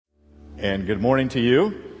And good morning to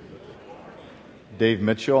you. Dave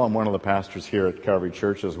Mitchell. I'm one of the pastors here at Calvary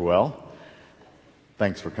Church as well.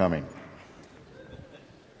 Thanks for coming.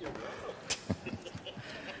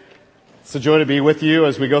 It's a joy to be with you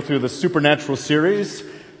as we go through the Supernatural series.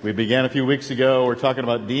 We began a few weeks ago. We're talking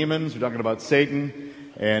about demons. We're talking about Satan.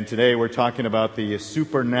 And today we're talking about the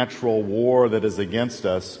supernatural war that is against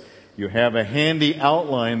us. You have a handy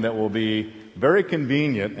outline that will be very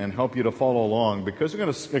convenient and help you to follow along, because we're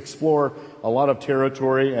going to explore a lot of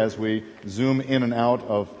territory as we zoom in and out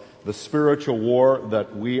of the spiritual war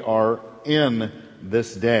that we are in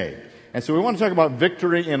this day. And so we want to talk about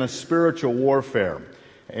victory in a spiritual warfare.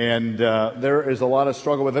 And there is a lot of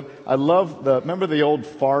struggle with it. I love remember the old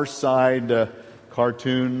Far Side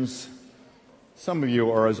cartoons? Some of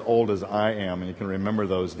you are as old as I am, and you can remember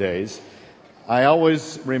those days. I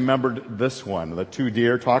always remembered this one, the two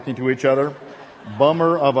deer talking to each other.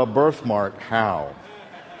 Bummer of a birthmark, how?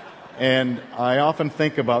 And I often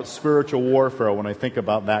think about spiritual warfare when I think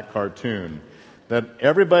about that cartoon. That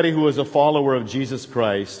everybody who is a follower of Jesus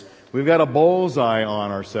Christ, we've got a bullseye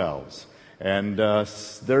on ourselves. And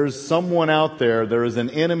there's someone out there, there is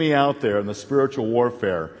an enemy out there in the spiritual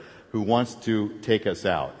warfare who wants to take us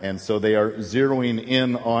out. And so they are zeroing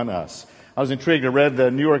in on us. I was intrigued. I read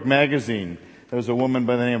the New York Magazine. There was a woman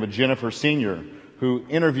by the name of Jennifer Senior who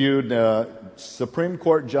interviewed Supreme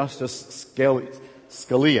Court Justice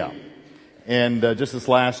Scalia, and just this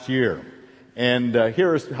last year. And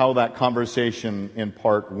here's how that conversation in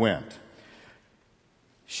part went.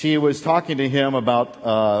 She was talking to him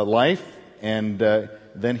about life, and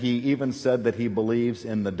then he even said that he believes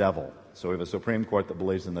in the devil. So we have a Supreme Court that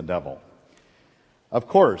believes in the devil. Of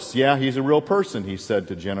course, yeah, he's a real person, he said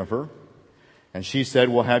to Jennifer. And she said,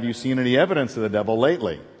 well, have you seen any evidence of the devil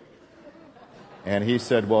lately? And he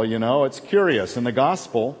said, well, you know, it's curious. In the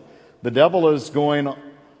gospel, the devil is going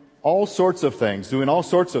all sorts of things, doing all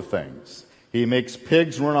sorts of things. He makes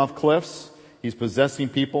pigs run off cliffs. He's possessing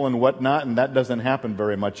people and whatnot, and that doesn't happen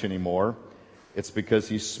very much anymore. It's because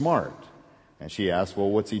he's smart. And she asked, well,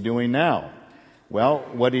 what's he doing now? Well,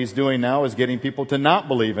 what he's doing now is getting people to not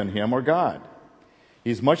believe in him or God.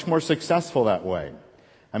 He's much more successful that way.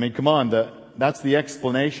 I mean, come on, that's the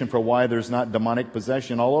explanation for why there's not demonic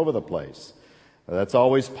possession all over the place. That's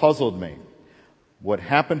always puzzled me. What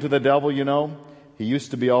happened to the devil, you know? He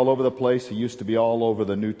used to be all over the place. He used to be all over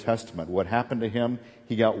the New Testament. What happened to him?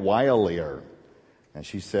 He got wilier. And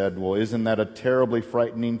she said, well, isn't that a terribly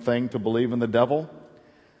frightening thing to believe in the devil?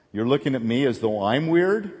 You're looking at me as though I'm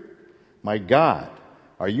weird? My God,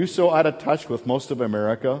 are you so out of touch with most of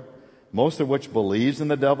America, most of which believes in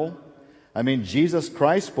the devil? I mean, Jesus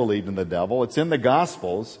Christ believed in the devil. It's in the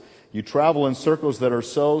Gospels. You travel in circles that are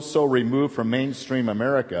so removed from mainstream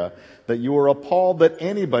America that you are appalled that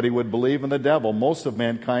anybody would believe in the devil. Most of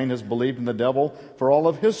mankind has believed in the devil for all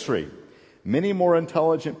of history. Many more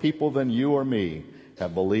intelligent people than you or me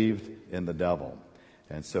have believed in the devil.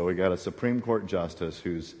 And so we got a Supreme Court justice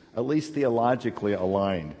who's at least theologically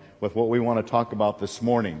aligned with what we want to talk about this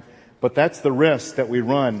morning. But that's the risk that we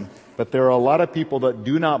run. But there are a lot of people that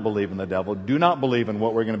do not believe in the devil, do not believe in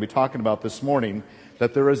what we're going to be talking about this morning,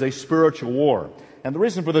 that there is a spiritual war. And the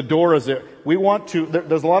reason for the door is that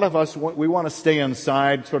there's a lot of us, we want to stay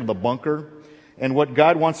inside sort of the bunker. And what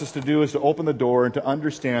God wants us to do is to open the door and to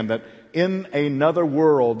understand that in another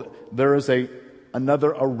world, there is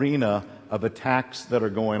another arena of attacks that are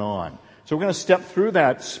going on. So we're going to step through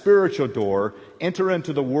that spiritual door, enter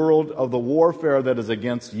into the world of the warfare that is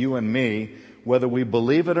against you and me. Whether we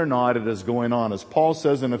believe it or not, it is going on. As Paul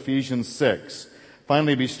says in Ephesians 6,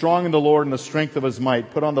 finally, be strong in the Lord and the strength of his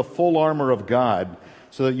might. Put on the full armor of God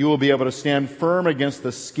so that you will be able to stand firm against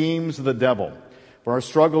the schemes of the devil. For our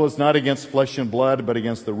struggle is not against flesh and blood, but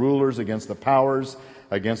against the rulers, against the powers,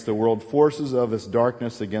 against the world forces of this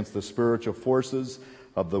darkness, against the spiritual forces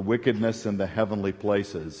of the wickedness in the heavenly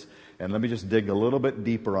places. And let me just dig a little bit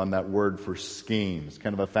deeper on that word for schemes.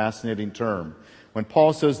 Kind of a fascinating term. When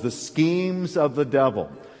Paul says the schemes of the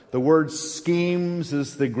devil, the word schemes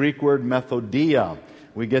is the Greek word methodia.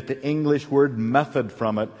 We get the English word method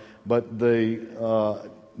from it, but the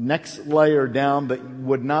next layer down that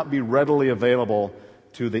would not be readily available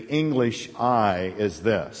to the English eye is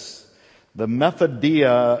this. The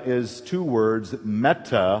methodia is two words,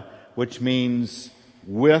 meta, which means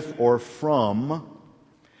with or from,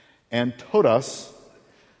 and hodos,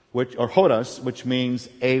 which means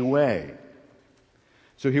a way.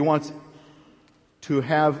 So he wants to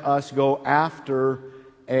have us go after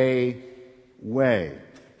a way.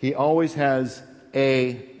 He always has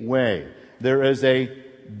a way. There is a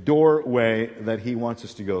doorway that he wants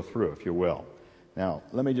us to go through, if you will. Now,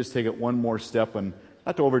 let me just take it one more step and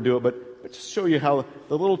not to overdo it, but just show you how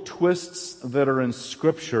the little twists that are in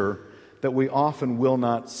Scripture that we often will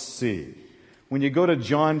not see. When you go to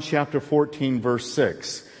John chapter 14, verse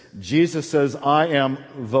 6, Jesus says, I am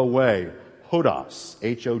the way, Hodos,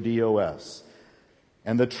 H-O-D-O-S,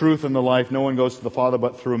 and the truth and the life. No one goes to the Father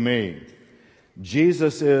but through me.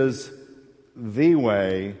 Jesus is the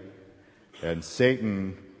way, and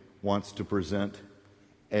Satan wants to present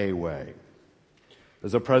a way.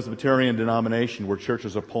 There's a Presbyterian denomination where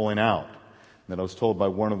churches are pulling out. That I was told by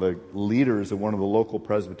one of the leaders of one of the local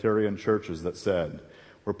Presbyterian churches that said,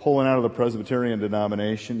 we're pulling out of the Presbyterian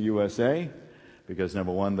denomination, USA, because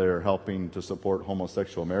number one, they're helping to support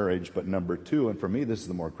homosexual marriage, but number two, and for me this is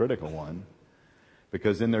the more critical one,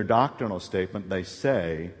 because in their doctrinal statement they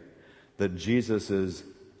say that Jesus is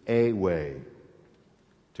a way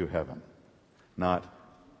to heaven, not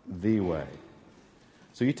the way.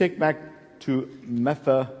 So you take back to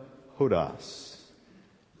Methodos.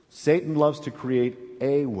 Satan loves to create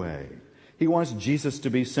a way. He wants Jesus to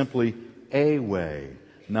be simply a way,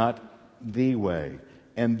 not the way.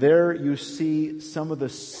 And there you see some of the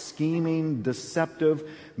scheming, deceptive,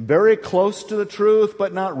 very close to the truth,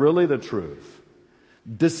 but not really the truth.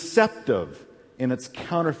 Deceptive in its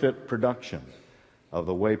counterfeit production of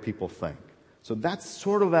the way people think. So that's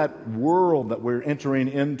sort of that world that we're entering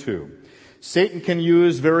into. Satan can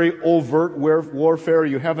use very overt warfare.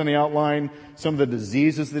 You have in the outline some of the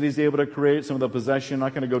diseases that he's able to create, some of the possession. I'm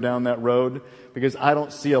not going to go down that road because I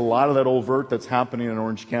don't see a lot of that overt that's happening in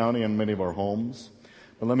Orange County and many of our homes.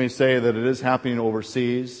 But let me say that it is happening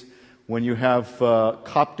overseas. When you have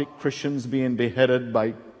Coptic Christians being beheaded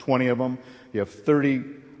by 20 of them, you have 30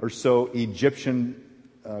 or so Egyptian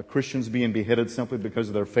Christians being beheaded simply because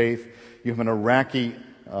of their faith. You have an Iraqi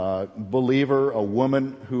believer, a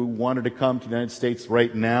woman who wanted to come to the United States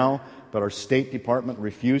right now, but our State Department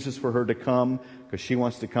refuses for her to come because she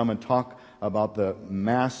wants to come and talk about the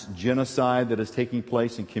mass genocide that is taking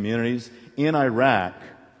place in communities in Iraq,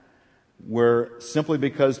 where simply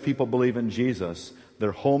because people believe in Jesus,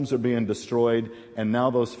 their homes are being destroyed, and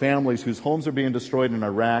now those families whose homes are being destroyed in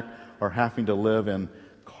Iraq are having to live in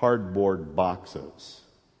cardboard boxes.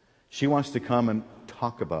 She wants to come and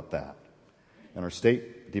talk about that. And our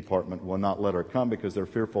State Department will not let her come because they're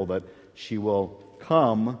fearful that she will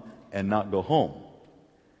come and not go home.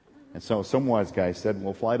 And so some wise guy said,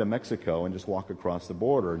 we'll fly to Mexico and just walk across the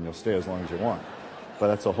border and you'll stay as long as you want. But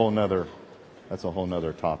that's a whole nother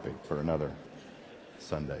topic for another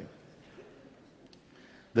Sunday.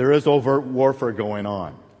 There is overt warfare going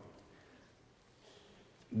on.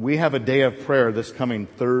 We have a day of prayer this coming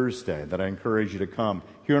Thursday that I encourage you to come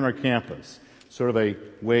here on our campus. Sort of a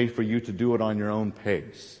way for you to do it on your own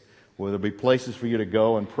pace. Where there'll be places for you to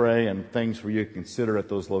go and pray and things for you to consider at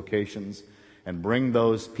those locations and bring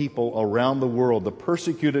those people around the world, the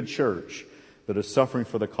persecuted church that is suffering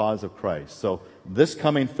for the cause of Christ. So this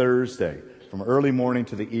coming Thursday, from early morning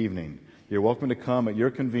to the evening, you're welcome to come at your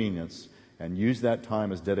convenience and use that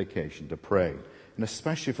time as dedication to pray. And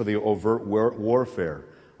especially for the overt warfare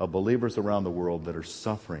of believers around the world that are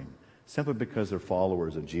suffering simply because they're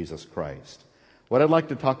followers of Jesus Christ. What I'd like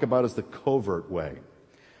to talk about is the covert way.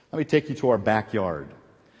 Let me take you to our backyard.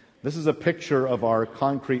 This is a picture of our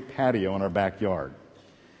concrete patio in our backyard.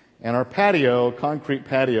 And our concrete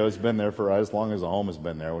patio has been there for as long as the home has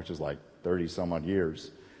been there, which is like 30 some odd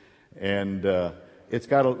years. And it's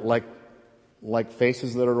got like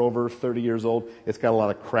faces that are over 30 years old, it's got a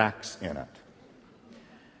lot of cracks in it.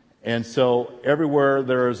 And so everywhere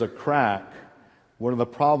there is a crack, one of the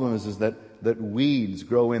problems is that weeds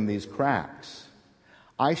grow in these cracks.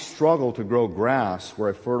 I struggle to grow grass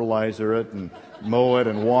where I fertilizer it and mow it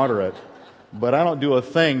and water it, but I don't do a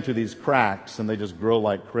thing to these cracks and they just grow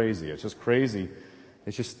like crazy. It's just crazy.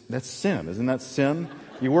 That's sin. Isn't that sin?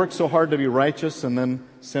 You work so hard to be righteous and then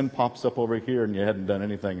sin pops up over here and you hadn't done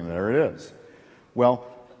anything and there it is. Well,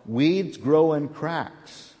 weeds grow in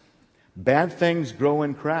cracks. Bad things grow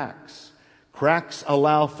in cracks. Cracks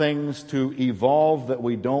allow things to evolve that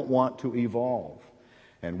we don't want to evolve.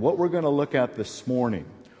 And what we're going to look at this morning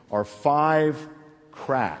are 5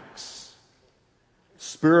 cracks,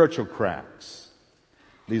 spiritual cracks.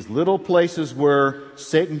 These little places where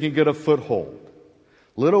Satan can get a foothold.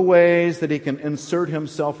 Little ways that he can insert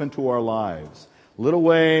himself into our lives. Little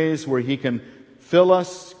ways where he can fill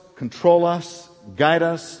us, control us, guide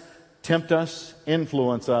us, tempt us,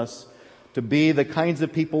 influence us to be the kinds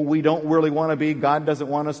of people we don't really want to be, God doesn't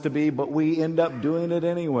want us to be, but we end up doing it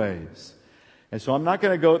anyways. And so I'm not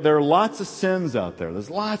going to go, there are lots of sins out there. There's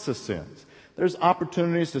lots of sins. There's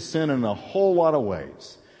opportunities to sin in a whole lot of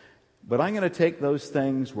ways. But I'm going to take those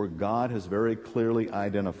things where God has very clearly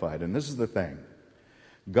identified. And this is the thing.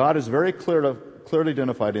 God is very clearly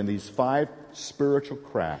identified in these 5 spiritual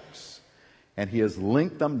cracks, and He has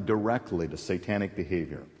linked them directly to satanic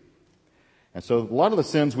behavior. And so a lot of the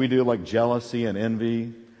sins we do, like jealousy and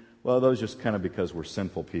envy, well, those just kind of because we're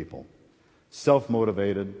sinful people,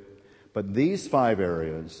 self-motivated. But these 5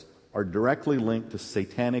 areas are directly linked to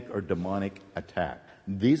satanic or demonic attack.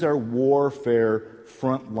 These are warfare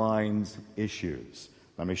front lines issues.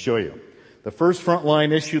 Let me show you. The first front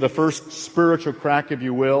line issue, the first spiritual crack, if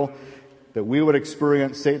you will, that we would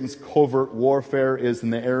experience Satan's covert warfare is in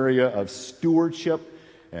the area of stewardship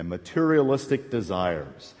and materialistic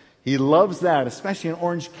desires. He loves that, especially in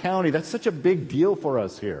Orange County. That's such a big deal for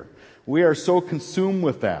us here. We are so consumed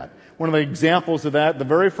with that. One of the examples of that, the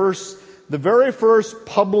very first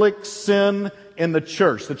public sin in the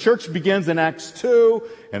church. The church begins in Acts 2,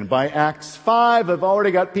 and by Acts 5, they've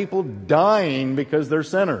already got people dying because they're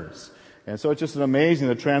sinners. And so it's just amazing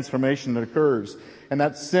the transformation that occurs. And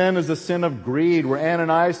that sin is the sin of greed, where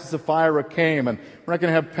Ananias and Sapphira came. And we're not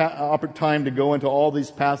going to have time to go into all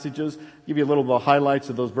these passages. I'll give you a little of the highlights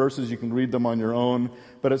of those verses. You can read them on your own.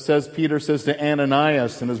 But it says, Peter says to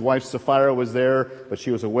Ananias, and his wife Sapphira was there, but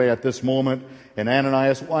she was away at this moment. And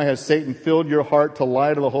Ananias, why has Satan filled your heart to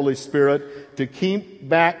lie to the Holy Spirit, to keep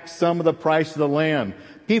back some of the price of the land?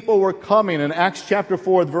 People were coming in Acts chapter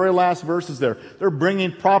 4, the very last verses there. They're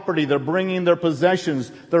bringing property. They're bringing their possessions.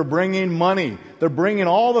 They're bringing money. They're bringing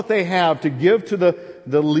all that they have to give to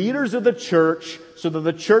the leaders of the church, so that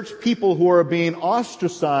the church people who are being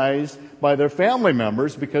ostracized by their family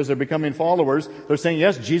members because they're becoming followers, they're saying,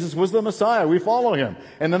 yes, Jesus was the Messiah. We follow Him.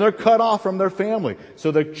 And then they're cut off from their family.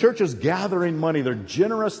 So the church is gathering money. They're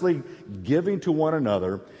generously giving to one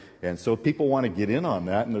another. And so people want to get in on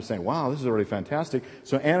that, and they're saying, wow, this is already fantastic.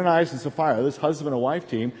 So Ananias and Sapphira, this husband and wife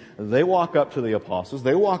team, they walk up to the apostles,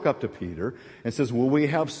 they walk up to Peter, and says, well, we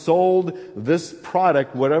have sold this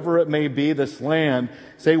product, whatever it may be, this land,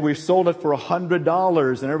 say we've sold it for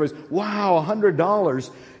 $100, and everybody's, wow,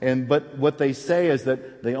 $100. But what they say is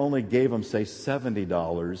that they only gave them, say,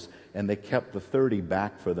 $70, and they kept the 30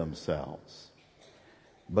 back for themselves.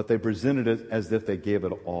 But they presented it as if they gave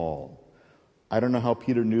it all. I don't know how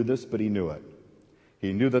Peter knew this, but he knew it.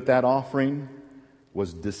 He knew that offering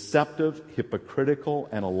was deceptive, hypocritical,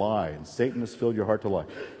 and a lie. And Satan has filled your heart to lie.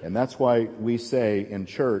 And that's why we say in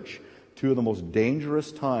church, 2 of the most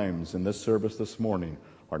dangerous times in this service this morning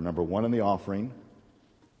are number 1 in the offering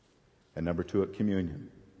and number 2 at communion.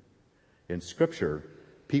 In Scripture,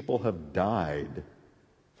 people have died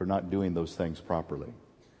for not doing those things properly.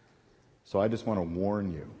 So I just want to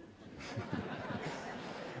warn you.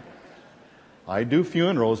 I do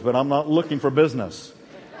funerals, but I'm not looking for business.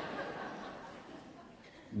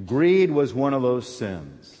 Greed was one of those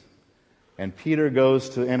sins. And Peter goes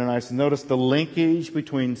to Ananias. Notice the linkage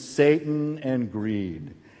between Satan and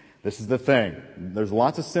greed. This is the thing. There's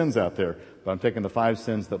lots of sins out there, but I'm taking the 5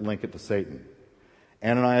 sins that link it to Satan.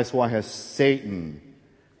 Ananias, why has Satan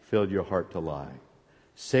filled your heart to lie?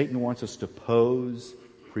 Satan wants us to pose,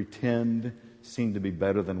 pretend, seem to be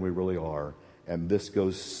better than we really are. And this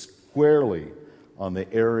goes squarely on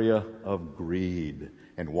the area of greed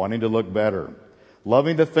and wanting to look better.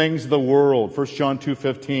 Loving the things of the world. 1 John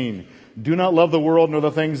 2:15. Do not love the world nor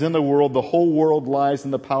the things in the world. The whole world lies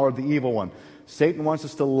in the power of the evil one. Satan wants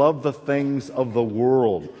us to love the things of the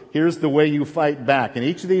world. Here's the way you fight back. In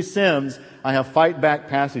each of these sins, I have fight back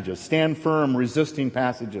passages. Stand firm, resisting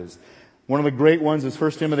passages. One of the great ones is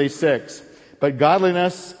 1 Timothy 6. But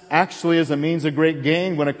godliness actually is a means of great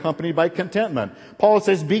gain when accompanied by contentment. Paul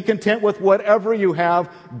says, be content with whatever you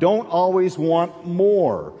have. Don't always want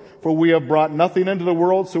more. For we have brought nothing into the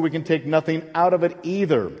world, so we can take nothing out of it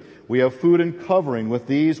either. We have food and covering. With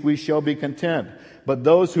these we shall be content. But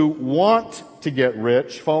those who want to get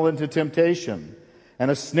rich fall into temptation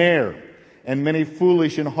and a snare and many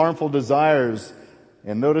foolish and harmful desires.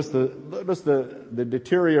 And notice the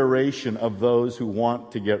deterioration of those who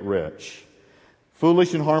want to get rich.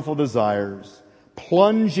 Foolish and harmful desires,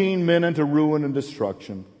 plunging men into ruin and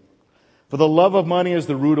destruction. For the love of money is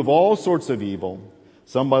the root of all sorts of evil.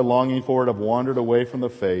 Some by longing for it have wandered away from the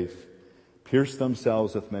faith, pierced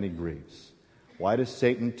themselves with many griefs. Why does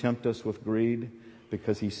Satan tempt us with greed?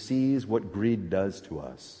 Because he sees what greed does to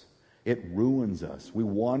us. It ruins us. We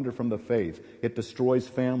wander from the faith. It destroys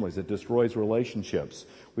families. It destroys relationships.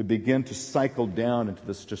 We begin to cycle down into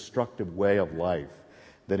this destructive way of life.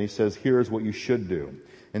 Then he says, here's what you should do.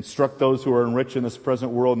 Instruct those who are enriched in this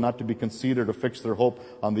present world not to be conceited or fix their hope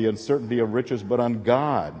on the uncertainty of riches, but on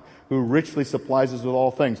God, who richly supplies us with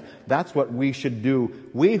all things. That's what we should do.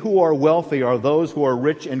 We who are wealthy are those who are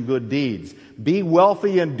rich in good deeds. Be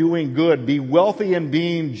wealthy in doing good. Be wealthy in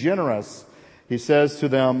being generous. He says to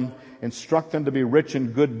them, instruct them to be rich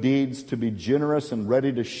in good deeds, to be generous and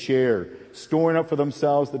ready to share, storing up for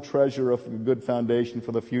themselves the treasure of a good foundation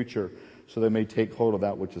for the future, so they may take hold of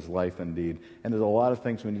that which is life indeed. And there's a lot of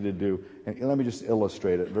things we need to do. And let me just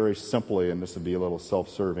illustrate it very simply, and this would be a little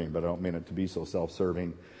self-serving, but I don't mean it to be so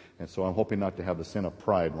self-serving. And so I'm hoping not to have the sin of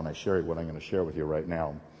pride when I share what I'm going to share with you right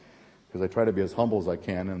now, because I try to be as humble as I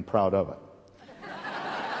can and proud of it.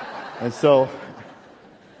 And so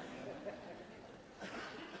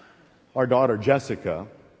our daughter Jessica,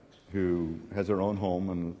 who has her own home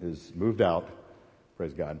and is moved out,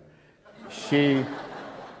 praise God, she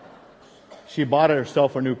bought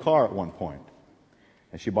herself a new car at one point.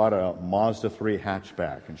 And she bought a Mazda 3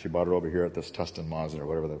 hatchback, and she bought it over here at this Tustin Mazda or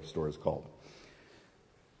whatever the store is called.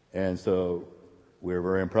 And so we were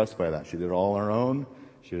very impressed by that. She did it all on her own.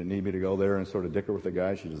 She didn't need me to go there and sort of dicker with the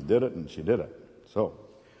guy. She just did it, and she did it. So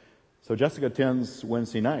Jessica attends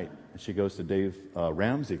Wednesday night, and she goes to Dave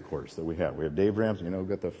Ramsey course that we have. We have Dave Ramsey, we've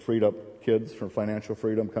got the Freed Up Kids for Financial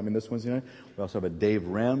Freedom coming this Wednesday night. We also have a Dave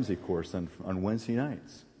Ramsey course on Wednesday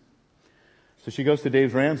nights. So she goes to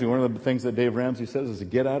Dave Ramsey. One of the things that Dave Ramsey says is to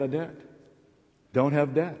get out of debt. Don't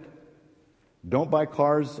have debt. Don't buy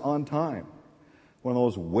cars on time. One of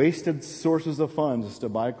those wasted sources of funds is to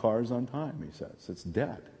buy cars on time, he says. It's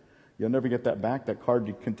debt. You'll never get that back. That car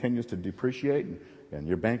continues to depreciate, and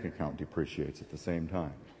your bank account depreciates at the same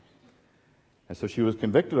time. And so she was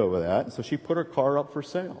convicted over that, and so she put her car up for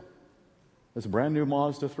sale. This brand new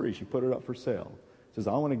Mazda 3, she put it up for sale. She says,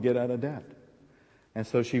 I want to get out of debt. And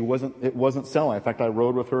so it wasn't selling. In fact, I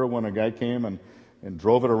rode with her when a guy came and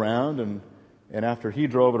drove it around, and after he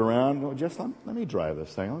drove it around, well, just let me drive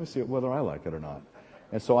this thing. Let me see whether I like it or not.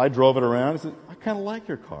 And so I drove it around and said, I kind of like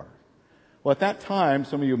your car. Well, at that time,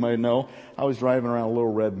 some of you might know, I was driving around a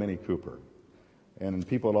little red Mini Cooper. And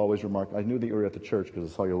people had always remarked, I knew that you were at the church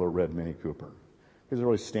because I saw your little red Mini Cooper. Because it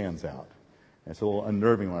really stands out. And it's a little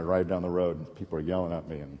unnerving when I ride down the road and people are yelling at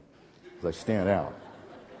me because I stand out.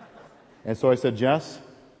 And so I said, Jess,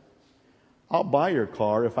 I'll buy your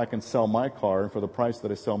car if I can sell my car, and for the price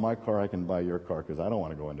that I sell my car, I can buy your car because I don't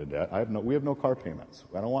want to go into debt. We have no car payments.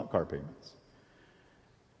 I don't want car payments.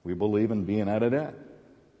 We believe in being out of debt.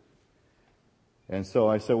 And so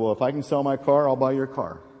I said, well, if I can sell my car, I'll buy your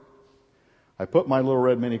car. I put my little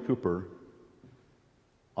red Mini Cooper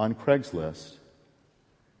on Craigslist,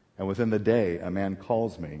 and within the day, a man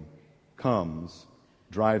calls me, comes,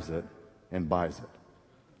 drives it, and buys it.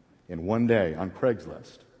 In one day on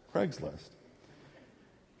Craigslist.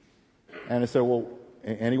 And I said, well,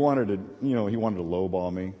 and he wanted to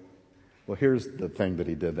lowball me. Well, here's the thing that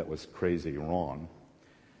he did that was crazy wrong.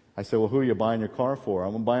 I said, well, who are you buying your car for?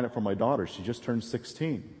 I'm buying it for my daughter. She just turned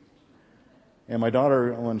 16. And my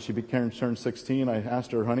daughter, when she turned 16, I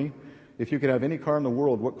asked her, honey, if you could have any car in the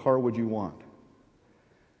world, what car would you want?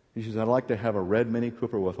 And she said, I'd like to have a red Mini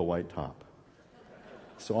Cooper with a white top.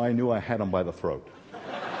 So I knew I had him by the throat.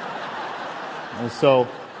 And so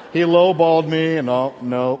he lowballed me, and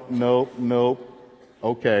nope.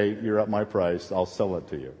 Okay, you're at my price. I'll sell it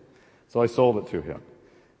to you. So I sold it to him.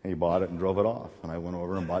 And he bought it and drove it off. And I went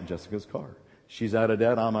over and bought Jessica's car. She's out of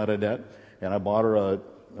debt. I'm out of debt. And I bought her a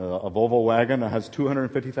Volvo wagon that has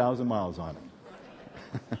 250,000 miles on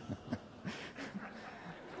it.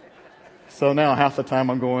 So now half the time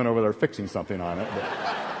I'm going over there fixing something on it.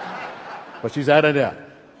 But she's out of debt.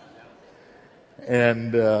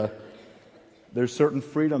 And there's certain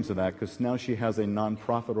freedoms in that because now she has a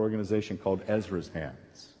nonprofit organization called Ezra's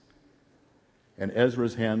Hands. And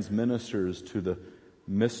Ezra's Hands ministers to the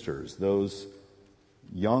misters, those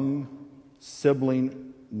young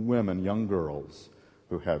sibling women, young girls,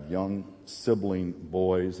 who have young sibling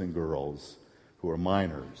boys and girls who are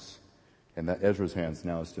minors. And that Ezra's Hands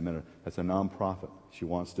now is to minister. That's a nonprofit. She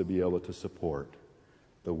wants to be able to support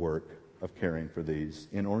the work of caring for these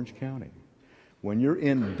in Orange County. When you're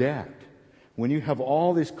in debt, when you have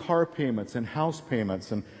all these car payments and house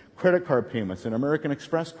payments and credit card payments and American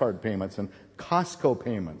Express card payments and Costco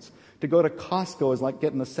payments, to go to Costco is like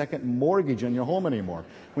getting a second mortgage on your home anymore.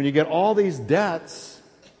 When you get all these debts,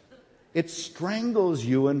 it strangles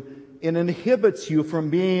you and it inhibits you from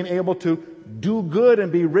being able to do good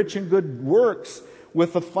and be rich in good works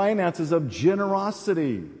with the finances of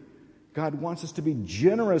generosity. God wants us to be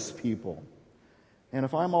generous people. And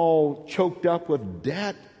if I'm all choked up with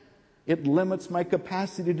debt, it limits my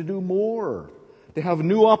capacity to do more, to have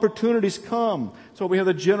new opportunities come. So we have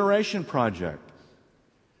the Generation Project.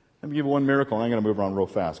 Let me give you one miracle. I'm going to move around real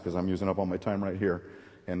fast because I'm using up all my time right here.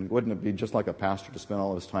 And wouldn't it be just like a pastor to spend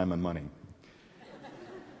all his time and money?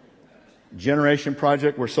 Generation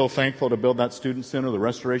Project, we're so thankful to build that student center, the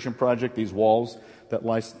Restoration Project, these walls that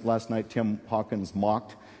last night Tim Hawkins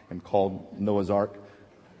mocked and called Noah's Ark.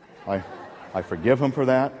 I forgive him for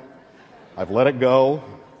that. I've let it go.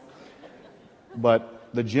 But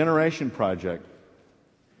the Generation Project,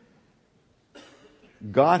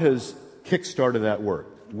 God has kick-started that work.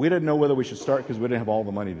 We didn't know whether we should start because we didn't have all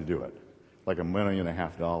the money to do it, like $1.5 million.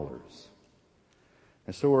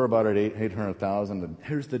 And so we're about at 800,000. And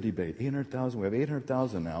here's the debate. 800,000. We have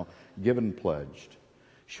 800,000 now, given and pledged.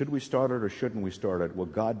 Should we start it or shouldn't we start it? Well,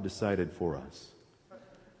 God decided for us.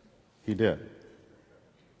 He did.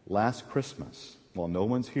 Last Christmas, while no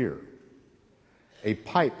one's here, a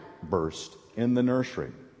pipe burst in the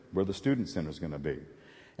nursery where the student center is going to be.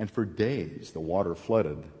 And for days, the water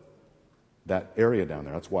flooded that area down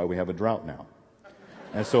there. That's why we have a drought now.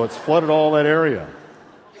 And so it's flooded all that area.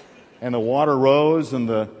 And the water rose and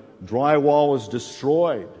the drywall was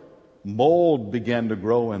destroyed. Mold began to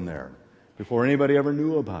grow in there before anybody ever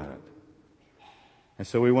knew about it. And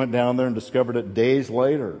so we went down there and discovered it days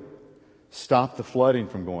later. Stopped the flooding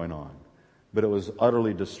from going on. But it was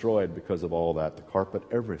utterly destroyed because of all that. The carpet,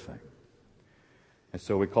 everything. And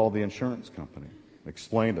so we called the insurance company.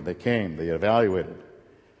 Explained it. They came. They evaluated.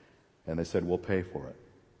 And they said, we'll pay for it.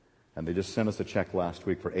 And they just sent us a check last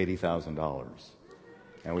week for $80,000.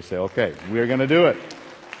 And we say, okay, we're going to do it.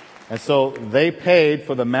 And so they paid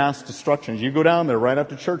for the mass destructions. You go down there right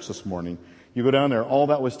after church this morning. You go down there, all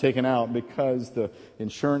that was taken out because the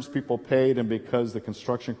insurance people paid and because the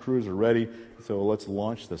construction crews are ready. So let's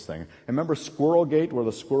launch this thing. And remember Squirrel Gate where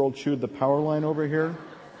the squirrel chewed the power line over here?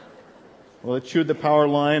 Well, it chewed the power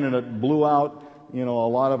line and it blew out, a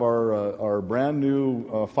lot of our brand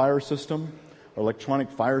new fire system, our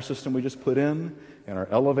electronic fire system we just put in, and our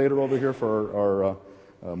elevator over here for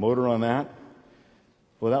our motor on that.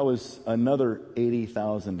 Well, that was another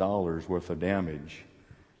 $80,000 worth of damage.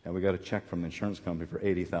 And we got a check from the insurance company for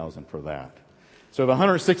 $80,000 for that. So we have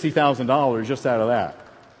 $160,000 just out of that.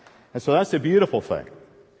 And so that's a beautiful thing.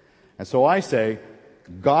 And so I say,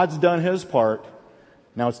 God's done His part.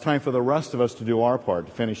 Now it's time for the rest of us to do our part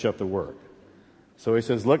to finish up the work. So He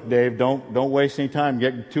says, look, Dave, don't waste any time.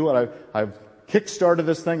 Get to it. I've kick-started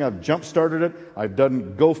this thing. I've jump-started it. I've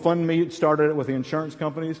done GoFundMe, started it with the insurance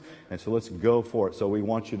companies. And so let's go for it. So we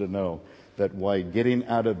want you to know that by getting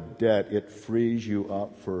out of debt, it frees you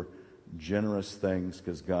up for generous things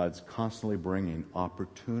because God's constantly bringing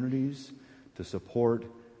opportunities to support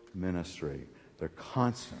ministry. They're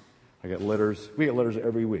constant. We get letters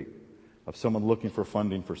every week of someone looking for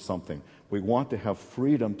funding for something. We want to have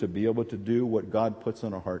freedom to be able to do what God puts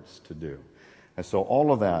in our hearts to do. And so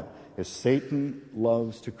all of that is Satan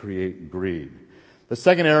loves to create greed. The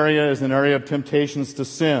second area is an area of temptations to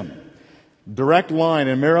sin. Direct line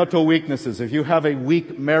in marital weaknesses. If you have a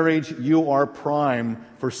weak marriage, you are prime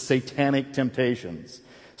for satanic temptations.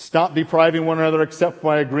 Stop depriving one another except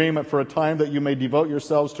by agreement for a time that you may devote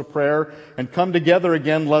yourselves to prayer and come together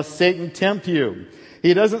again lest Satan tempt you.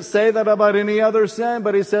 He doesn't say that about any other sin,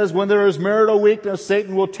 but he says when there is marital weakness,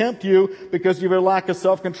 Satan will tempt you because of your lack of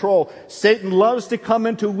self-control. Satan loves to come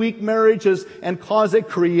into weak marriages and cause a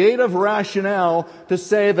creative rationale to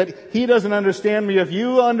say that he doesn't understand me. If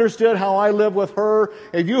you understood how I live with her,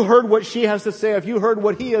 if you heard what she has to say, if you heard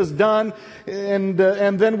what he has done, and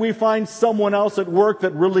then we find someone else at work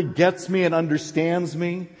that really gets me and understands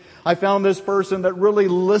me. I found this person that really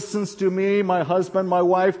listens to me, my husband, my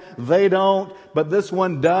wife. They don't, but this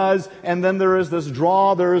one does. And then there is this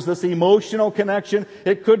draw, there is this emotional connection.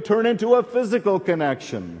 It could turn into a physical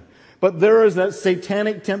connection. But there is that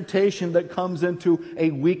satanic temptation that comes into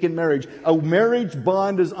a weakened marriage. A marriage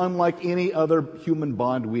bond is unlike any other human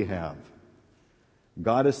bond we have.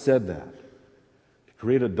 God has said that. To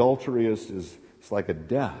create adultery is like a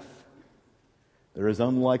death. There is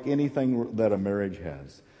unlike anything that a marriage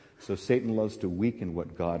has. So Satan loves to weaken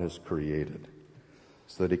what God has created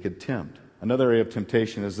so that he could tempt. Another area of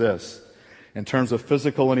temptation is this, in terms of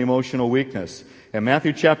physical and emotional weakness. In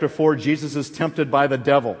Matthew chapter 4, Jesus is tempted by the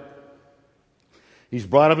devil. He's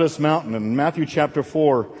brought up this mountain. And in Matthew chapter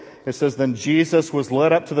 4, it says, then Jesus was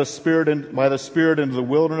led up to by the Spirit into the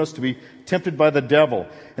wilderness to be tempted by the devil.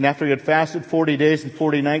 And after he had fasted 40 days and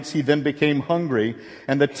 40 nights, he then became hungry.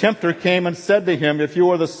 And the tempter came and said to him, if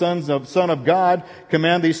you are the Son of God,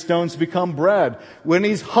 command these stones to become bread. When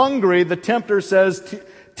he's hungry, the tempter says,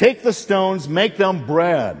 take the stones, make them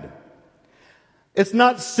bread. It's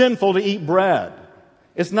not sinful to eat bread.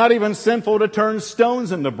 It's not even sinful to turn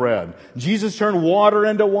stones into bread. Jesus turned water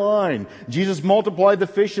into wine. Jesus multiplied the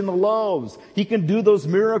fish and the loaves. He can do those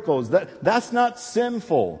miracles. That's not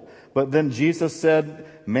sinful. But then Jesus said,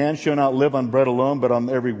 man shall not live on bread alone, but on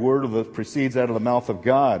every word that proceeds out of the mouth of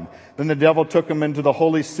God. Then the devil took him into the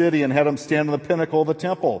holy city and had him stand on the pinnacle of the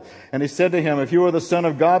temple. And he said to him, if you are the Son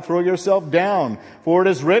of God, throw yourself down, for it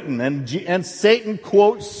is written. And Satan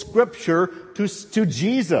quotes Scripture to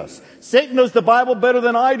Jesus. Satan knows the Bible better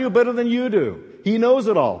than I do, better than you do. He knows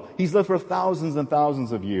it all. He's lived for thousands and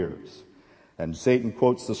thousands of years. And Satan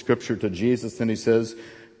quotes the Scripture to Jesus, and he says,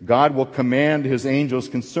 God will command His angels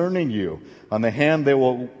concerning you. On the hand they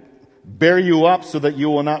will bear you up so that you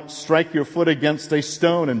will not strike your foot against a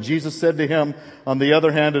stone. And Jesus said to him, on the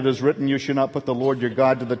other hand, it is written, you shall not put the Lord your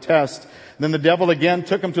God to the test. And then the devil again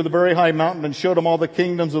took him to the very high mountain and showed him all the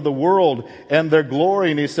kingdoms of the world and their glory.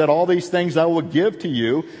 And he said, all these things I will give to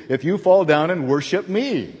you if you fall down and worship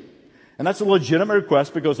me. And that's a legitimate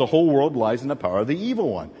request because the whole world lies in the power of the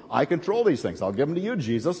evil one. I control these things. I'll give them to you,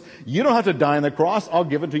 Jesus. You don't have to die on the cross. I'll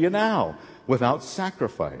give it to you now without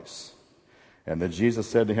sacrifice. And then Jesus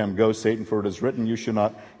said to him, go, Satan, for it is written, you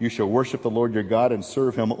shall worship the Lord your God and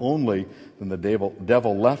serve Him only. Then the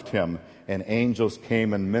devil left him, and angels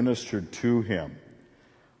came and ministered to him.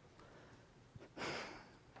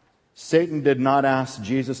 Satan did not ask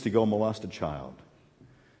Jesus to go molest a child.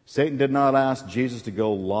 Satan did not ask Jesus to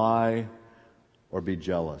go lie or be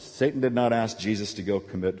jealous. Satan did not ask Jesus to go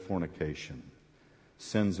commit fornication.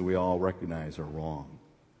 Sins we all recognize are wrong.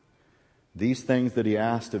 These things that he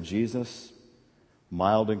asked of Jesus,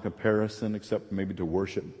 mild in comparison, except maybe to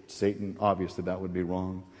worship Satan, obviously that would be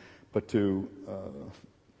wrong. But to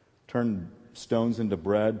turn stones into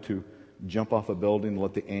bread, to jump off a building and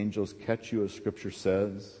let the angels catch you, as Scripture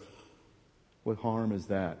says, what harm is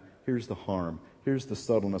that? Here's the harm. Here's the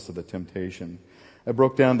subtleness of the temptation. I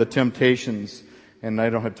broke down the temptations, and I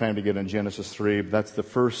don't have time to get in Genesis 3, but that's the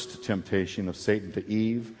first temptation of Satan to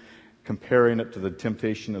Eve, comparing it to the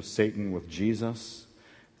temptation of Satan with Jesus.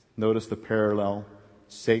 Notice the parallel.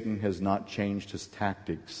 Satan has not changed his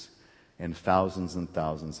tactics in thousands and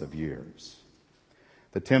thousands of years.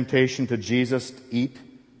 The temptation to Jesus to eat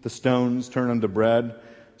the stones, turn into bread.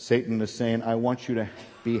 Satan is saying, I want you to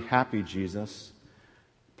be happy, Jesus.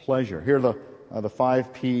 Pleasure. Here are the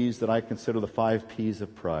 5 P's that I consider the 5 P's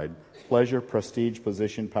of pride. Pleasure, prestige,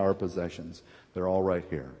 position, power, possessions. They're all right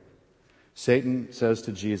here. Satan says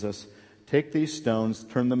to Jesus, take these stones,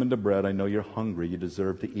 turn them into bread. I know you're hungry. You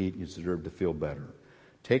deserve to eat. You deserve to feel better.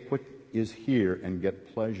 Take what is here and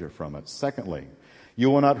get pleasure from it. Secondly, you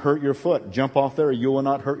will not hurt your foot. Jump off there. You will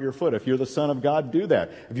not hurt your foot. If you're the Son of God, do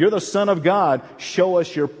that. If you're the Son of God, show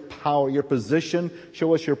us your power, your position.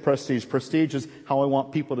 Show us your prestige. Prestige is how I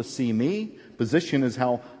want people to see me. Position is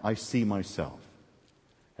how I see myself.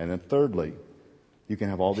 And then thirdly, you can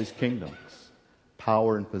have all these kingdoms,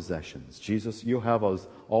 power and possessions. Jesus, you'll have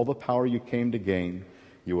all the power you came to gain.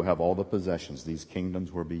 You will have all the possessions. These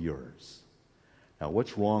kingdoms will be yours. Now,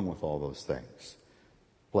 what's wrong with all those things?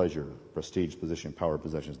 Pleasure, prestige, position, power,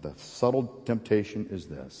 possessions. The subtle temptation is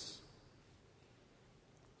this.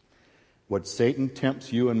 What Satan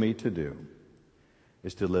tempts you and me to do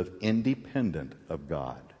is to live independent of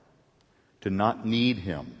God, to not need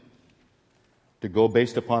Him, to go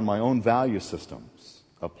based upon my own value systems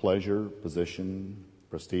of pleasure, position,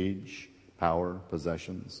 prestige, power,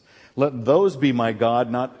 possessions. Let those be my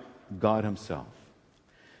God, not God Himself.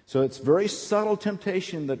 So it's very subtle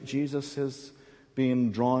temptation that Jesus is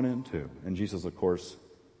being drawn into. And Jesus, of course,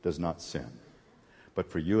 does not sin.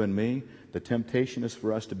 But for you and me, the temptation is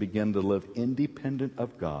for us to begin to live independent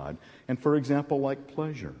of God. And for example, like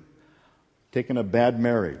pleasure. Taking a bad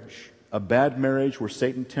marriage where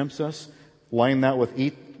Satan tempts us, line that with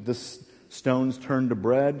eat the stones turned to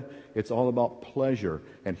bread. It's all about pleasure.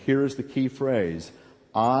 And here is the key phrase.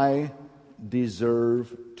 I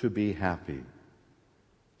deserve to be happy.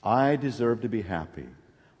 I deserve to be happy.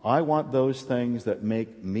 I want those things that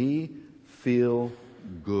make me feel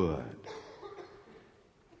good.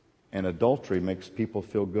 And adultery makes people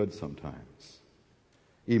feel good sometimes.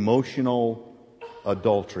 Emotional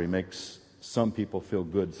adultery makes some people feel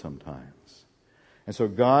good sometimes. And so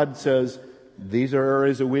God says, these are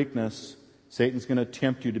areas of weakness. Satan's going to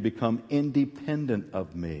tempt you to become independent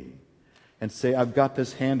of me and say, I've got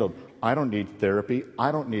this handled. I don't need therapy.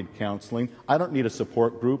 I don't need counseling. I don't need a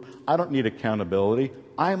support group. I don't need accountability.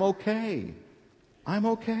 I'm okay. I'm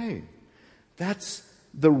okay. That's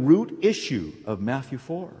the root issue of Matthew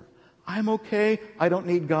 4. I'm okay. I don't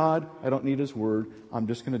need God. I don't need His Word. I'm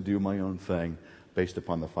just going to do my own thing based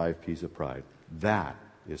upon the 5 P's of pride. That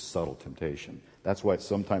is subtle temptation. That's why it's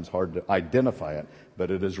sometimes hard to identify it, but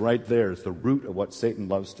it is right there. It's the root of what Satan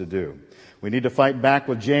loves to do. We need to fight back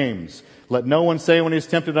with James. Let no one say when he's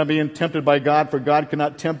tempted, I'm being tempted by God, for God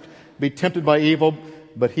cannot be tempted by evil,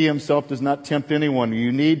 but he himself does not tempt anyone.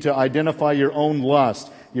 You need to identify your own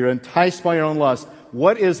lust. You're enticed by your own lust.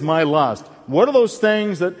 What is my lust? What are those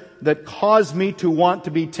things that cause me to want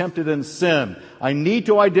to be tempted in sin? I need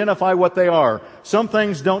to identify what they are. Some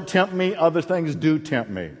things don't tempt me, other things do tempt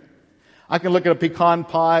me. I can look at a pecan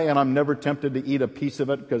pie and I'm never tempted to eat a piece of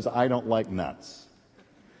it because I don't like nuts.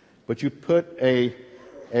 But you put a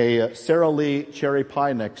Sara Lee cherry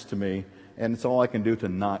pie next to me and it's all I can do to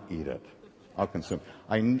not eat it. I'll consume.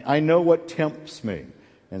 I know what tempts me.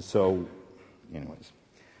 And so, anyways,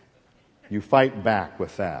 you fight back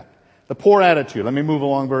with that. The poor attitude. Let me move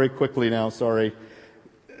along very quickly now, sorry.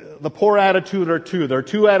 The poor attitude are two. There are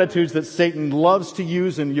two attitudes that Satan loves to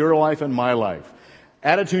use in your life and my life.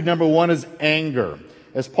 Attitude number one is anger.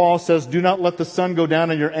 As Paul says, do not let the sun go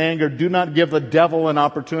down in your anger. Do not give the devil an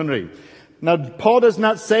opportunity. Now, Paul does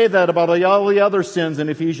not say that about all the other sins in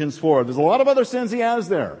Ephesians 4. There's a lot of other sins he has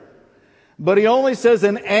there. But he only says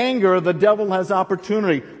in anger, the devil has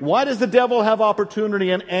opportunity. Why does the devil have opportunity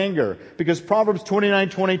in anger? Because Proverbs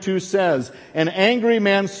 29:22 says, an angry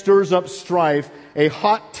man stirs up strife. A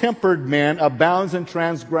hot-tempered man abounds in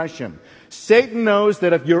transgression. Satan knows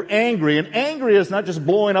that if you're angry, and angry is not just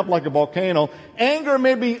blowing up like a volcano, anger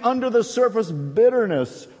may be under the surface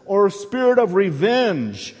bitterness or a spirit of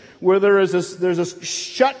revenge, where there's a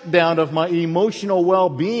shutdown of my emotional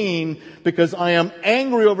well-being because I am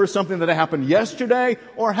angry over something that happened yesterday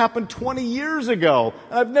or happened 20 years ago.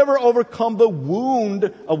 And I've never overcome the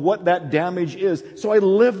wound of what that damage is. So I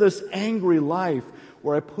live this angry life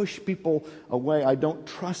where I push people away. I don't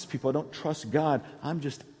trust people. I don't trust God. I'm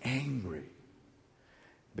just angry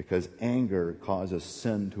because anger causes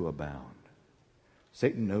sin to abound.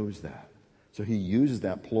 Satan knows that. So he uses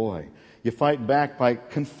that ploy. You fight back by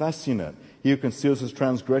confessing it. He who conceals his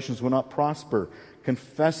transgressions will not prosper.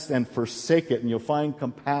 Confess and forsake it, and you'll find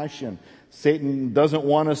compassion. Satan doesn't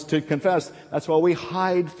want us to confess. That's why we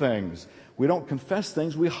hide things. We don't confess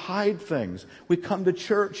things, we hide things. We come to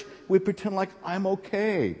church, we pretend like I'm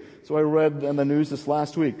okay. So I read in the news this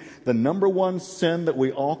last week, the number one sin that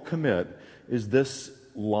we all commit is this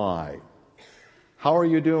lie. How are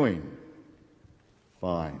you doing?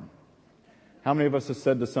 Fine. How many of us have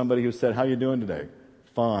said to somebody who said, how are you doing today?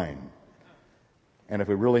 Fine. And if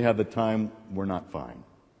we really have the time, we're not fine.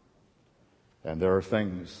 And there are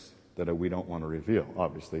things that we don't want to reveal,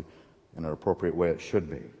 obviously, in an appropriate way it should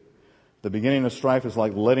be. The beginning of strife is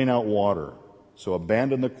like letting out water. So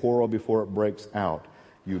abandon the quarrel before it breaks out.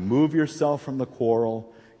 You move yourself from the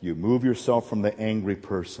quarrel. You move yourself from the angry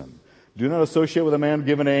person. Do not associate with a man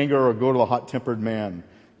given to anger or go to the hot-tempered man.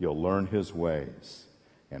 You'll learn his ways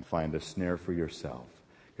and find a snare for yourself.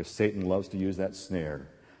 Because Satan loves to use that snare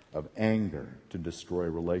of anger to destroy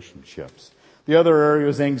relationships. The other area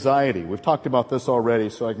is anxiety. We've talked about this already,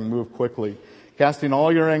 so I can move quickly. Casting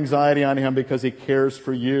all your anxiety on him because he cares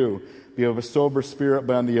for you. Be of a sober spirit,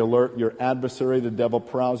 but on the alert. Your adversary, the devil,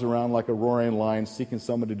 prowls around like a roaring lion, seeking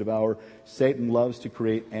someone to devour. Satan loves to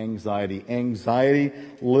create anxiety. Anxiety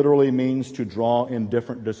literally means to draw in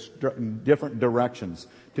different directions,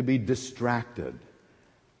 to be distracted,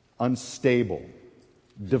 unstable,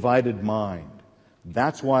 divided mind.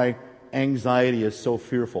 That's why anxiety is so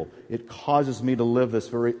fearful. It causes me to live this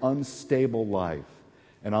very unstable life.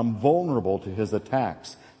 And I'm vulnerable to his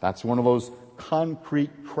attacks. That's one of those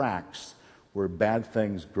concrete cracks where bad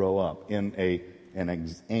things grow up in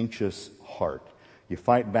an anxious heart. You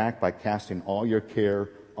fight back by casting all your care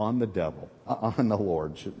on the devil, on the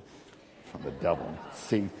Lord. On the devil.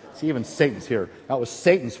 See, even Satan's here. That was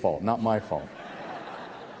Satan's fault, not my fault.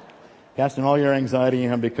 Casting all your anxiety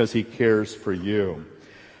on him because he cares for you.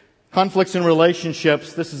 Conflicts in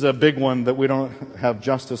relationships. This is a big one that we don't have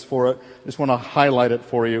justice for it. I just want to highlight it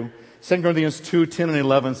for you. 2 Corinthians 2:10 and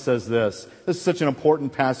 11 says this. This is such an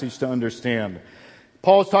important passage to understand.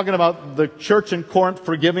 Paul is talking about the church in Corinth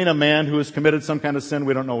forgiving a man who has committed some kind of sin.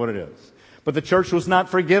 We don't know what it is. But the church was not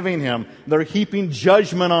forgiving him. They're heaping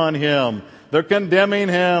judgment on him. They're condemning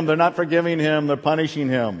him. They're not forgiving him. They're punishing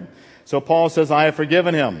him. So Paul says, I have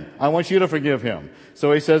forgiven him. I want you to forgive him.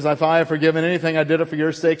 So he says, if I have forgiven anything, I did it for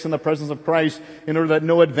your sakes in the presence of Christ, in order that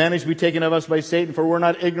no advantage be taken of us by Satan, for we're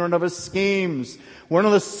not ignorant of his schemes. One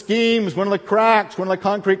of the schemes, one of the cracks, one of the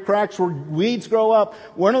concrete cracks where weeds grow up,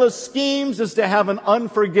 one of the schemes is to have an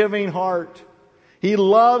unforgiving heart. He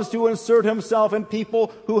loves to insert himself in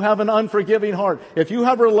people who have an unforgiving heart. If you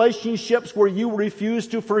have relationships where you refuse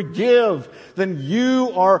to forgive, then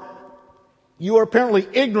you are apparently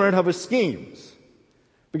ignorant of his schemes.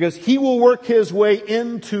 Because he will work his way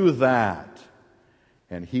into that.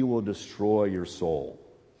 And he will destroy your soul.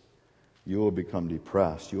 You will become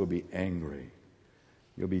depressed. You will be angry.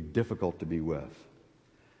 You'll be difficult to be with.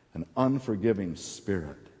 An unforgiving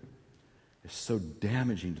spirit is so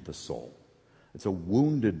damaging to the soul. It's a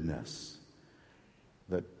woundedness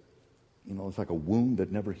that, it's like a wound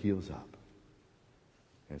that never heals up.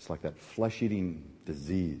 It's like that flesh-eating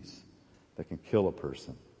disease that can kill a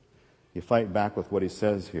person. You fight back with what he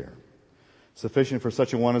says here. Sufficient for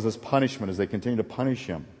such a one as this punishment, as they continue to punish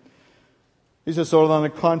him. He says, so on the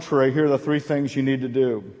contrary, here are the three things you need to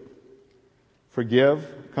do. Forgive,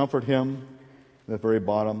 comfort him, at the very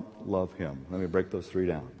bottom, love him. Let me break those three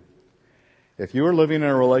down. If you are living in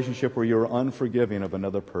a relationship where you're unforgiving of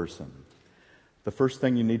another person, the first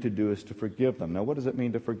thing you need to do is to forgive them. Now, what does it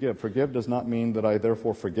mean to forgive? Forgive does not mean that I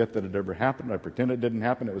therefore forget that it ever happened. I pretend it didn't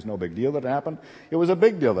happen. It was no big deal that it happened. It was a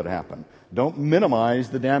big deal that happened. Don't minimize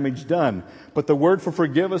the damage done. But the word for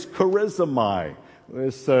forgive is charizomai.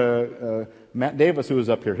 It's Matt Davis, who is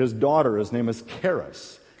up here. His daughter, his name is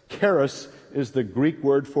Charis. Charis is the Greek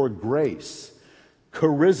word for grace.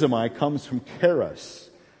 Charizomai comes from charis.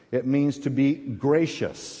 It means to be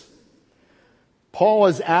gracious. Paul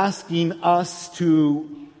is asking us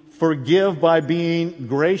to forgive by being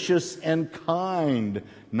gracious and kind,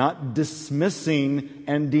 not dismissing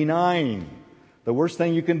and denying. The worst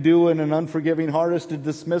thing you can do in an unforgiving heart is to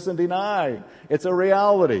dismiss and deny. It's a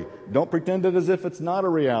reality. Don't pretend it as if it's not a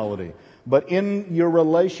reality. But in your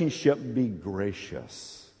relationship, be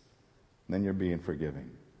gracious. And then you're being forgiving.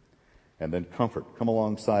 And then comfort. Come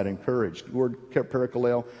alongside, encourage. The word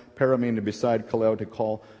parakaleo, para mean to beside, kaleo to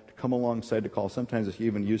call, to come alongside, to call. Sometimes it's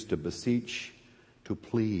even used to beseech, to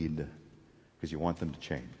plead, because you want them to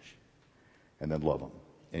change. And then love them.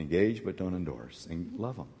 Engage, but don't endorse. And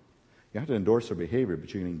love them. You have to endorse their behavior,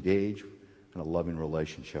 but you can engage in a loving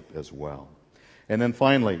relationship as well. And then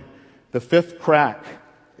finally, the fifth crack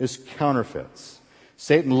is counterfeits.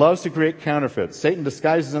 Satan loves to create counterfeits. Satan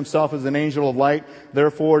disguises himself as an angel of light.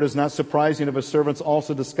 Therefore, it is not surprising if his servants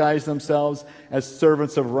also disguise themselves as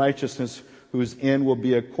servants of righteousness, whose end will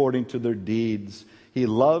be according to their deeds. He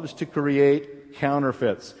loves to create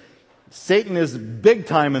counterfeits. Satan is big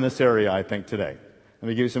time in this area, I think, today. Let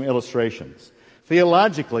me give you some illustrations.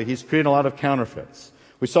 Theologically, he's creating a lot of counterfeits.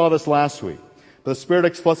 We saw this last week. But the Spirit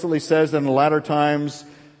explicitly says that in the latter times,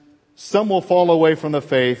 some will fall away from the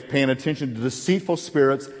faith, paying attention to deceitful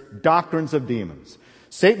spirits, doctrines of demons.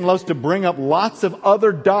 Satan loves to bring up lots of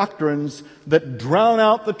other doctrines that drown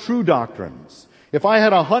out the true doctrines. If I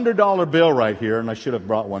had a $100 bill right here, and I should have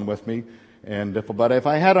brought one with me, but if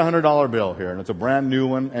I had a $100 bill here, and it's a brand new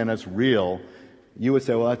one, and it's real, you would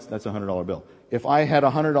say, well, that's a $100 bill. If I had a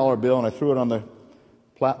 $100 bill and I threw it on the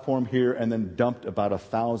platform here and then dumped about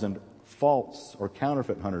 1,000 false or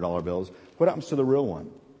counterfeit $100 bills, what happens to the real one?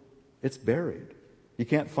 It's buried. You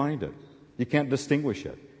can't find it. You can't distinguish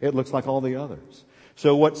it. It looks like all the others.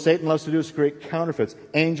 So what Satan loves to do is create counterfeits,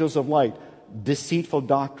 angels of light, deceitful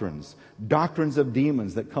doctrines, doctrines of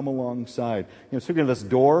demons that come alongside. Speaking of this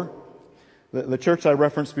door, the church I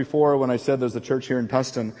referenced before when I said there's a church here in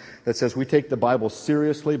Tustin that says we take the Bible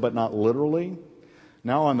seriously but not literally.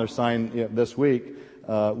 Now on their sign this week,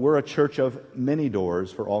 we're a church of many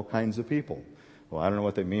doors for all kinds of people. Well, I don't know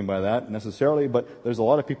what they mean by that necessarily, but there's a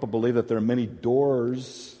lot of people believe that there are many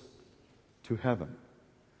doors to heaven.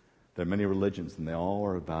 There are many religions, and they all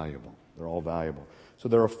are valuable. They're all valuable. So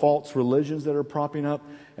there are false religions that are propping up,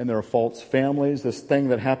 and there are false families. This thing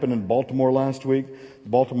that happened in Baltimore last week, the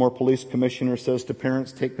Baltimore Police Commissioner says to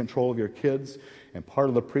parents, take control of your kids. And part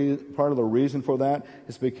of the reason for that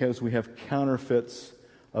is because we have counterfeits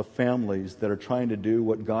of families that are trying to do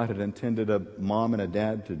what God had intended a mom and a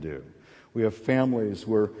dad to do. We have families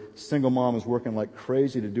where single mom is working like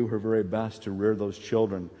crazy to do her very best to rear those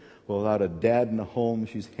children. Well, without a dad in the home,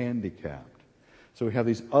 she's handicapped. So we have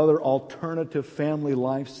these other alternative family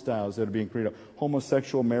lifestyles that are being created.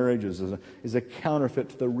 Homosexual marriages is a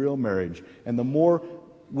counterfeit to the real marriage. And the more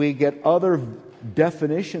we get other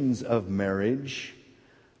definitions of marriage,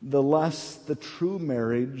 the less the true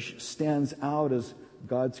marriage stands out as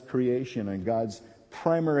God's creation and God's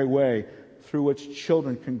primary way through which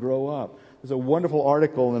children can grow up. There's a wonderful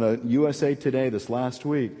article in a USA Today this last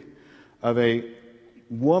week of a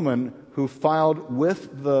woman who filed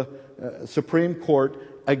with the Supreme Court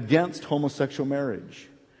against homosexual marriage.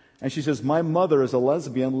 And she says, my mother is a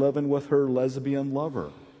lesbian living with her lesbian lover.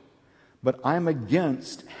 But I'm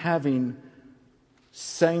against having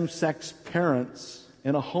same-sex parents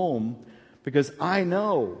in a home because I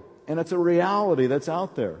know, and it's a reality that's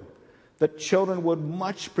out there, that children would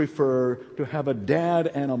much prefer to have a dad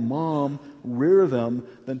and a mom rear them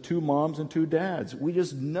than two moms and two dads. We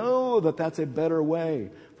just know that that's a better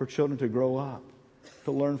way for children to grow up,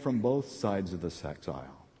 to learn from both sides of the sex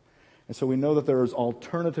aisle. And so we know that there's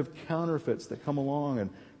alternative counterfeits that come along and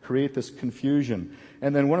create this confusion.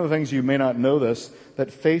 And then one of the things you may not know this, that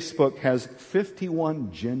Facebook has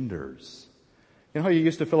 51 genders. You know how you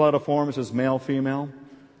used to fill out a form that says male, female?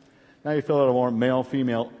 Now you fill out a form male,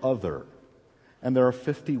 female, other. And there are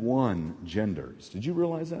 51 genders. Did you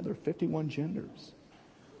realize that? There are 51 genders.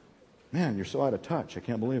 Man, you're so out of touch. I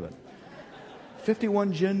can't believe it.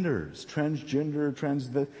 51 genders. Transgender,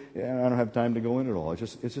 I don't have time to go into it all.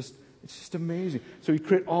 It's just amazing. So you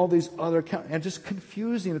create all these other and just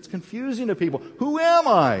confusing. It's confusing to people. Who am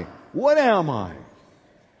I? What am I?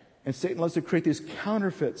 And Satan loves to create these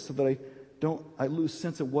counterfeits so that I lose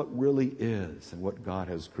sense of what really is and what God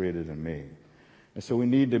has created in me. And so we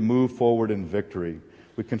need to move forward in victory.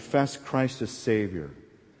 We confess Christ as Savior.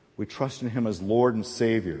 We trust in Him as Lord and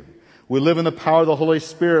Savior. We live in the power of the Holy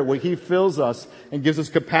Spirit where He fills us and gives us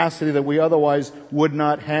capacity that we otherwise would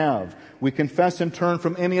not have. We confess and turn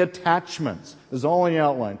from any attachments. This is all in the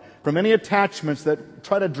outline. From any attachments that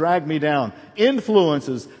try to drag me down.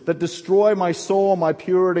 Influences that destroy my soul, my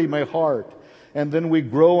purity, my heart. And then we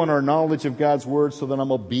grow in our knowledge of God's Word so that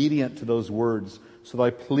I'm obedient to those words, so that I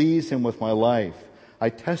please Him with my life. I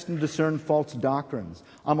test and discern false doctrines.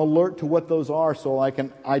 I'm alert to what those are so I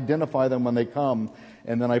can identify them when they come.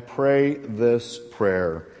 And then I pray this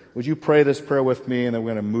prayer. Would you pray this prayer with me, and then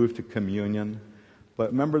we're going to move to communion.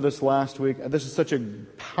 But remember this last week, this is such a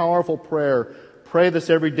powerful prayer. Pray this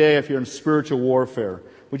every day if you're in spiritual warfare.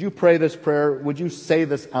 Would you pray this prayer? Would you say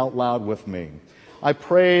this out loud with me? I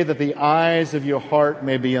pray that the eyes of your heart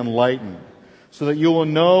may be enlightened, so that you will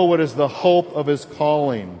know what is the hope of His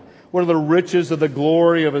calling, what are the riches of the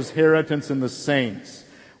glory of His inheritance in the saints,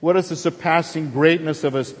 what is the surpassing greatness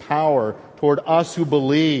of His power toward us who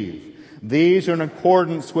believe. These are in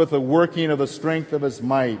accordance with the working of the strength of His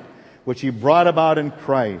might, which He brought about in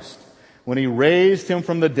Christ, when He raised Him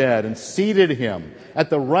from the dead and seated Him at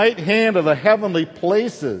the right hand of the heavenly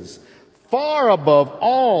places, far above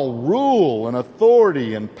all rule and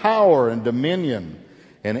authority and power and dominion,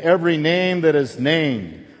 and every name that is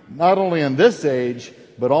named, not only in this age,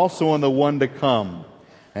 but also in the one to come.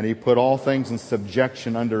 And He put all things in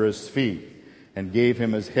subjection under His feet, and gave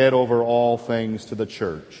Him as head over all things to the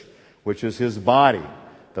church, which is His body,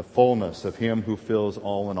 the fullness of Him who fills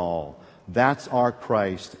all in all. That's our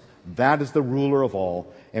Christ. That is the ruler of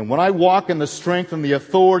all. And when I walk in the strength and the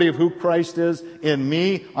authority of who Christ is in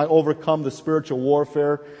me, I overcome the spiritual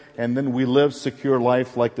warfare, and then we live secure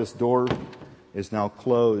life like this door is now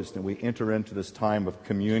closed, and we enter into this time of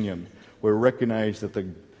communion. We recognize that the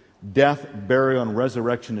death, burial, and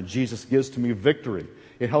resurrection of Jesus gives to me victory.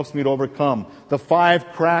 It helps me to overcome the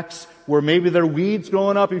 5 cracks where maybe there are weeds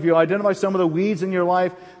growing up. If you identify some of the weeds in your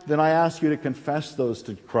life, then I ask you to confess those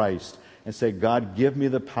to Christ and say, God, give me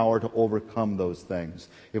the power to overcome those things.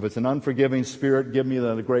 If it's an unforgiving spirit, give me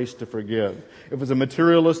the grace to forgive. If it's a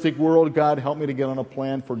materialistic world, God, help me to get on a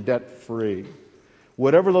plan for debt-free.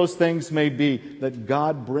 Whatever those things may be, that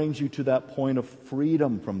God brings you to that point of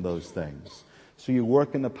freedom from those things. So you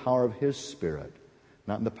work in the power of His Spirit,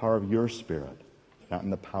 not in the power of your spirit, not in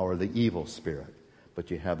the power of the evil spirit, but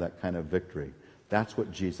you have that kind of victory. That's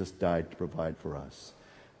what Jesus died to provide for us.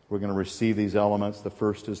 We're going to receive these elements. The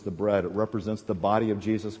first is the bread. It represents the body of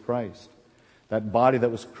Jesus Christ. That body that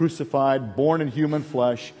was crucified, born in human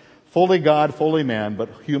flesh, fully God, fully man, but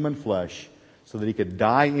human flesh, so that He could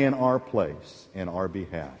die in our place, in our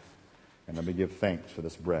behalf. And let me give thanks for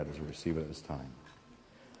this bread as we receive it at this time.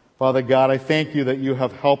 Father God, I thank You that You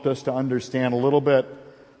have helped us to understand a little bit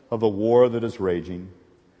of the war that is raging,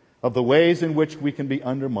 of the ways in which we can be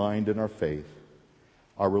undermined in our faith.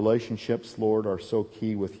 Our relationships, Lord, are so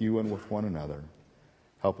key with You and with one another.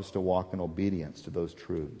 Help us to walk in obedience to those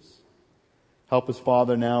truths. Help us,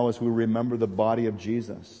 Father, now as we remember the body of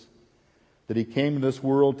Jesus, that He came to this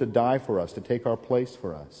world to die for us, to take our place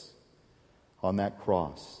for us on that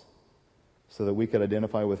cross, so that we could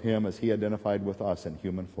identify with Him as He identified with us in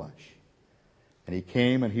human flesh. And He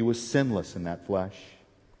came and He was sinless in that flesh.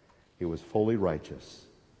 He was fully righteous.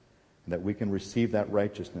 And that we can receive that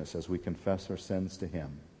righteousness as we confess our sins to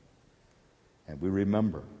Him. And we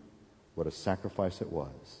remember what a sacrifice it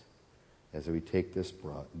was as we take this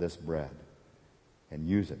bread and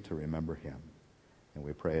use it to remember Him. And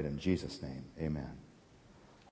we pray it in Jesus' name. Amen.